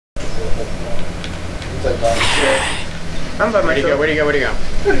He's like by himself. I'm by myself. Where'd he go? Running.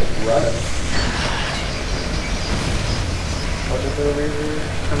 Watch out for the reaver.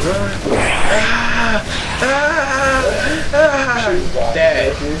 I'm running.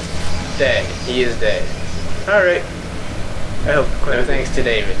 Dead. Dead. He is dead. Alright. I hope. No thanks to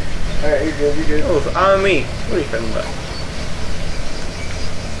David. Alright, you're good, you're good. Oh, on me. What are you talking about?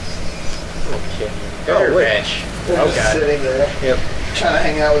 Okay. Oh, Good wait. wretch. They're Oh just god. sitting there, Yep. trying to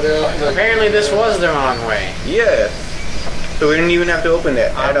hang out with her. He's like, Apparently this was the wrong way. Yeah. So we didn't even have to open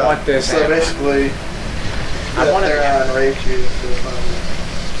that I at all. want this. so basically, I wanted they're to. on raped you. So it's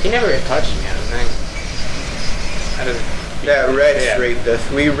fine. He never touched me, I don't think. I don't. That wretch Yeah. raped us.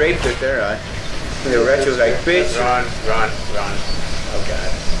 We raped it there on. And the wretch was like, bitch. Run. Oh god.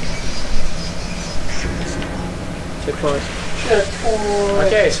 Checkpoint.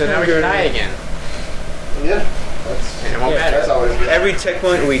 Okay, so now we can die again. Yeah. That's, And it won't Yeah, matter. that's always good. Every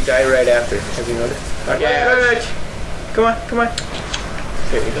checkpoint we die right after. Have you noticed? Okay. Wretch. Come on, come on.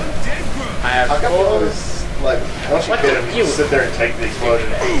 There we go. I have How come you full. always, like, once you What hit the- him, you- you sit there and take the explosion?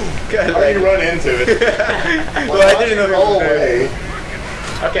 God, How do you run into it? well, I didn't know it roll was there. away.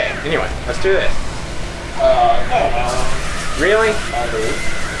 Okay, anyway, let's do this. No. Really? I do.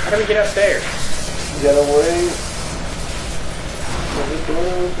 How do we get upstairs? You gotta wait. Is this door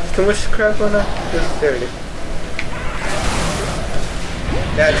open? Too much crap on that? There it is.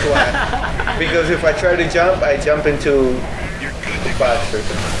 That's why. Because if I try to jump, I jump into the box or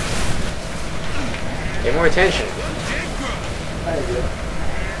something. Get more attention. There you go.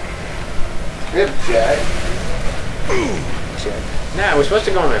 We have Jack. Check. No, we're supposed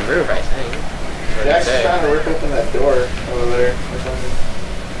to go on the roof, I think. That's what it Jack's said. trying to rip open that door over there or something.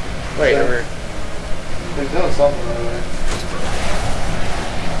 Wait, Yeah. over. He's doing something over there.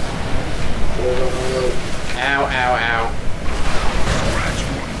 Ow, ow, ow.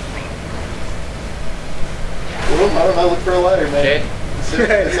 Well, I don't know. Look for a ladder, man.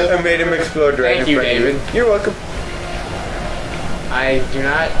 Shit. I made him explode right Thank in you, front of David. You're welcome. I do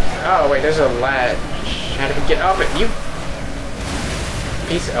not. Oh, wait, there's a latch. How do we get up it? You.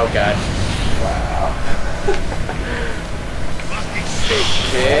 Piece. Oh, God. Wow.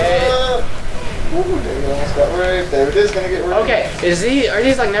 Shit. Ooh, David almost got raped. David is gonna get raped. Okay, are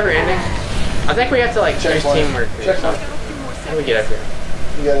these like never ending? I think we have to like choose Checkpoint. teamwork. Or Checkpoint. something. How do we get up here?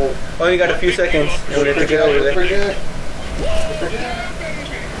 You gotta. Only got a few seconds in order to get over Look for there. Jack. Look for Jack.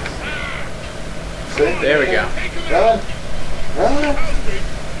 See? There we go. Run. Run.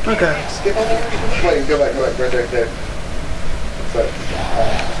 Okay. Skip on that. Wait, go back, right there. What's that?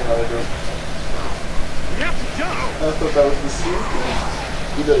 That's another door. I thought that was the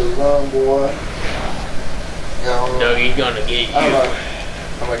secret. You better run, boy. No, he's gonna get you. I'm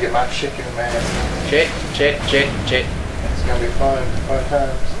gonna get my chicken mask. Shit. It's gonna be fun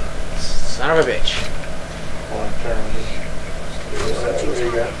times. Son of a bitch. Hold on, turn on this. There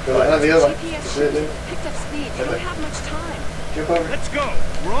you go. Go on the other one. GPS That's it, dude. picked up speed. We don't have much time. Jump over. Let's go.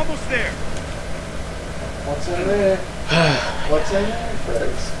 We're almost there. What's in there? What's in there,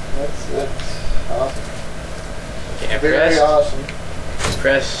 Fred's? That's it. Awesome. Okay, Very awesome.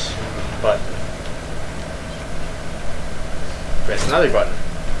 press button. Press another button.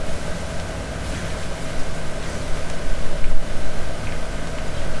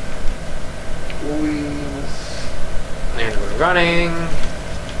 Wheels. And we're running.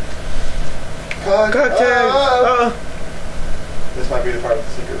 Cocktail! Oh. Oh. This might be the part of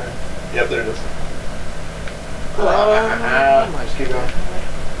the secret room. Yep, there it is. Just Keep going.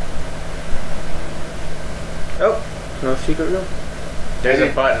 Oh. No secret room? There's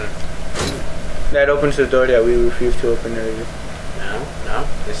a button. That opens the door that we refused to open earlier. No.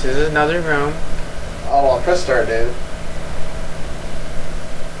 This is another room. Oh, well, press start, David.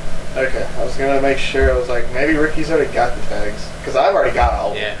 Okay, I was gonna make sure. I was like, maybe Ricky's already got the tags. Because I've already got all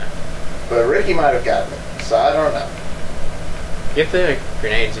of them. Yeah. But Ricky might have gotten it. So I don't know. Get the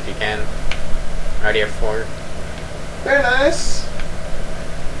grenades if you can. I already have 4. Very nice.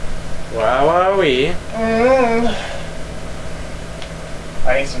 Wow, are we?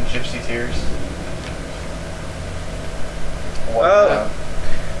 I need some gypsy tears. Well,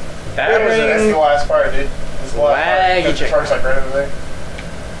 That's the last part, dude. This is the last Laggy part. The check. truck's like right over there.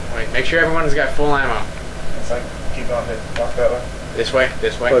 Wait, make sure everyone's got full ammo. It's like, keep going, dude. Walk that way. This way. What?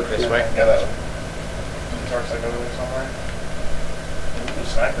 This way. Yeah, that way. The truck's like over there somewhere. Ooh,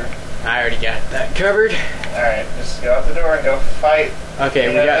 sniper. I already got that covered. Alright, just go out the door and go fight. Okay,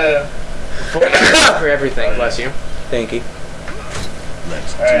 we got full ammo for everything. Bless you. Thank you.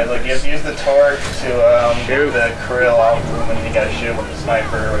 Alright, look, you have to use the torque to get the krill off of him, and you gotta shoot him with the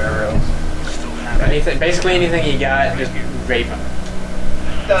sniper or whatever else. Basically anything you got, just rape him.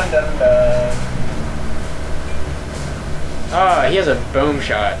 dun dun dun. Oh, he has a boom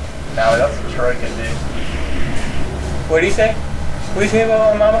shot. Now that's what Troy can do. What do you say? What do you say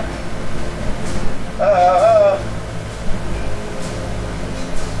about my mama?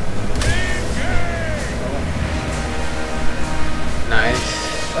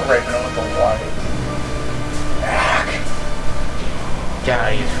 Nice. I'm raping him with the light.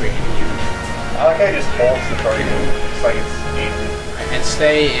 God, he's freaking huge. I like how he just holds the target. It's like it's easy. And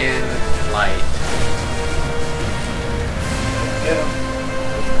stay in light. Get him.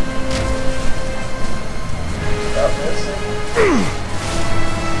 Stop missing.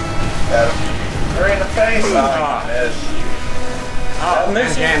 Got him. Right in the face. Oh, Ah. he missed. Oh,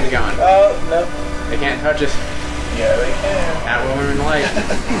 and Jam's gone. Oh, no. They can't touch us. Yeah, they can. That woman in the light.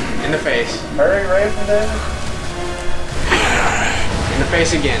 In the face. Hurry, raping David. In the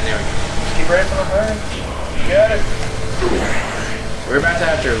face again. There we go. Keep raping him, hurry. You got it. We're about to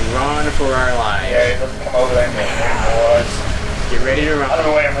have to run for our lives. Yeah, let's come over there and get him, boys. Get ready to I've run.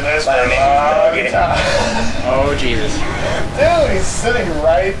 been waiting for this for a long time. Oh, Jesus. Dude, he's sitting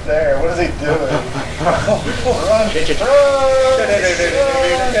right there. What is he doing? Run. Shit, shit. Run.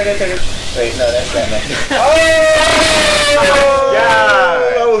 Wait, no, that's Batman. Oh!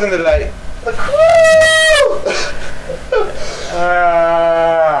 Yeah! I was in the light. The crew!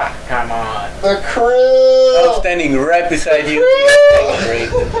 Come on. The I crew! was standing right beside you. Great.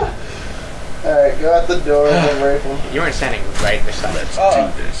 Alright, go out the door and rape him. You weren't standing right beside us.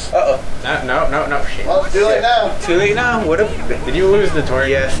 Uh-oh. No, shit. Well, it's too late now. Too late now. What if... Did you lose the torch?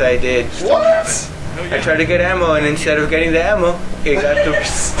 Yes, I did. What? I tried to get ammo, and instead of getting the ammo, he got the...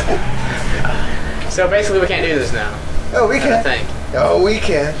 So basically we can't do this now. Oh, we I can. think. Oh, we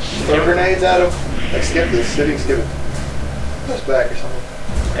can. Throw grenades at him. Like, skip this city, skip it. Push back or something.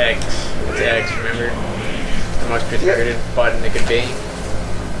 X. It's X, remember? The most converted button it could be.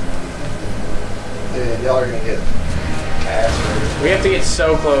 Yeah, y'all are gonna get ass murdered. We have to get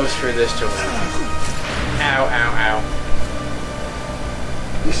so close for this to win. Ow, ow, ow.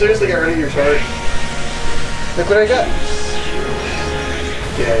 You seriously got rid of your charge? Look what I got.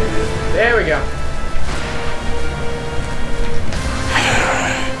 Get out of here. There we go.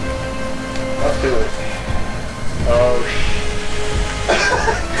 Let's do it. Oh,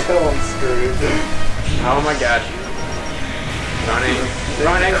 That one's screwed. oh my god. Running.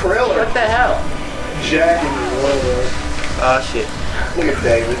 Krill or What the hell? Jack and Lola. Oh, shit. Look at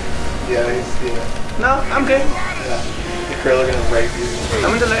David. Yeah, he's, No, I'm good. the Krill are gonna rape you.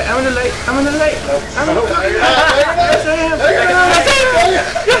 I'm in the light. I'm in the light. I'm in the light. Nope. I'm in the light. Yes, Yes, I am.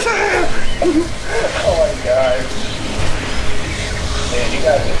 Yes, I am. Oh my god. Man, you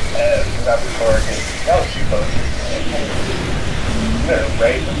got this ass. You got the target. That was too close. You better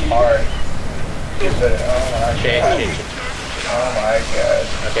rape him hard. You better, oh my Shit, god. shit, shit. Oh my god.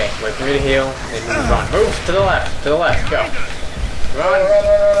 Okay, wait for me to heal, then run. Move to the left, go. Run, Run. run.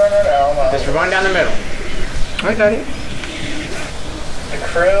 Oh my. Just run down the middle. I got it. The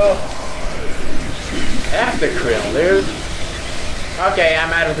Krill. F the krill, dude. Okay,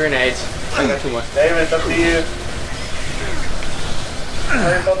 I'm out of grenades. I got 2 more. David, it's up to you.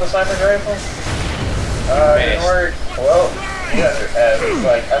 Rifle the sniper rifle? Didn't Missed. work. Well, you guys are F.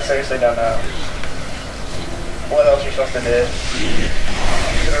 Like, I seriously don't know what else you're supposed to do.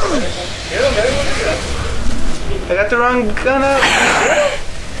 Get him, David. I got the wrong gun up.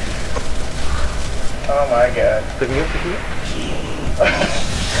 Oh my god. Pick me up, pick me up.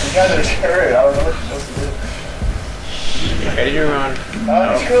 You guys are screwed. I don't know what you're supposed to do. Ready to run.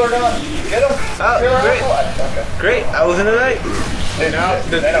 Oh, these Krill are gone. Get him. Oh, Krill are great. gone. Okay. Great, I was in the light. Dude, No,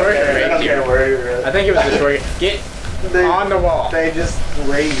 the they don't torch care. They raped don't you. care where you're at. I think it was the torch. Get They- on the wall. They just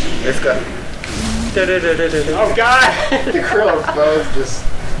rape you. Let's go. Oh god! The Krill are both just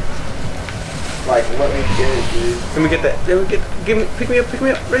like, let me get it, dude. Let me get that. Let me get. Pick me up,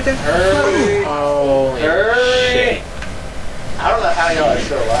 right there. Hurry. Holy Hurry. shit. I don't know how y'all are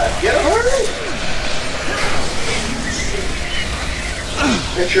still alive. Get him, hurry.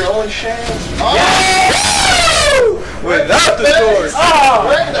 It's your own shame. Oh! Without the sword. Oh!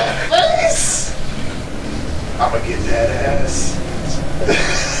 Right in the face! I'm gonna get that ass.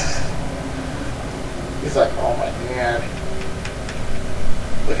 He's like, oh my god.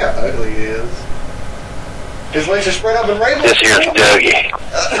 Look how ugly he is. His legs are spread up and right. This here's Dougie.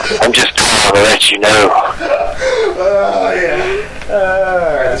 I'm just trying to let you know. Oh yeah.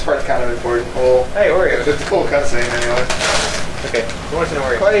 Alright, this part's kind of important. Well, Hey, Oreo. it's a cool cutscene anyway. Okay. Who wants to know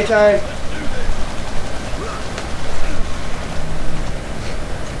where? Party time.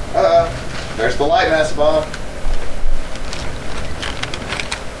 There's the light mass bomb.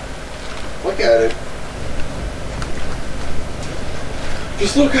 Look at it.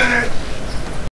 Just look at it.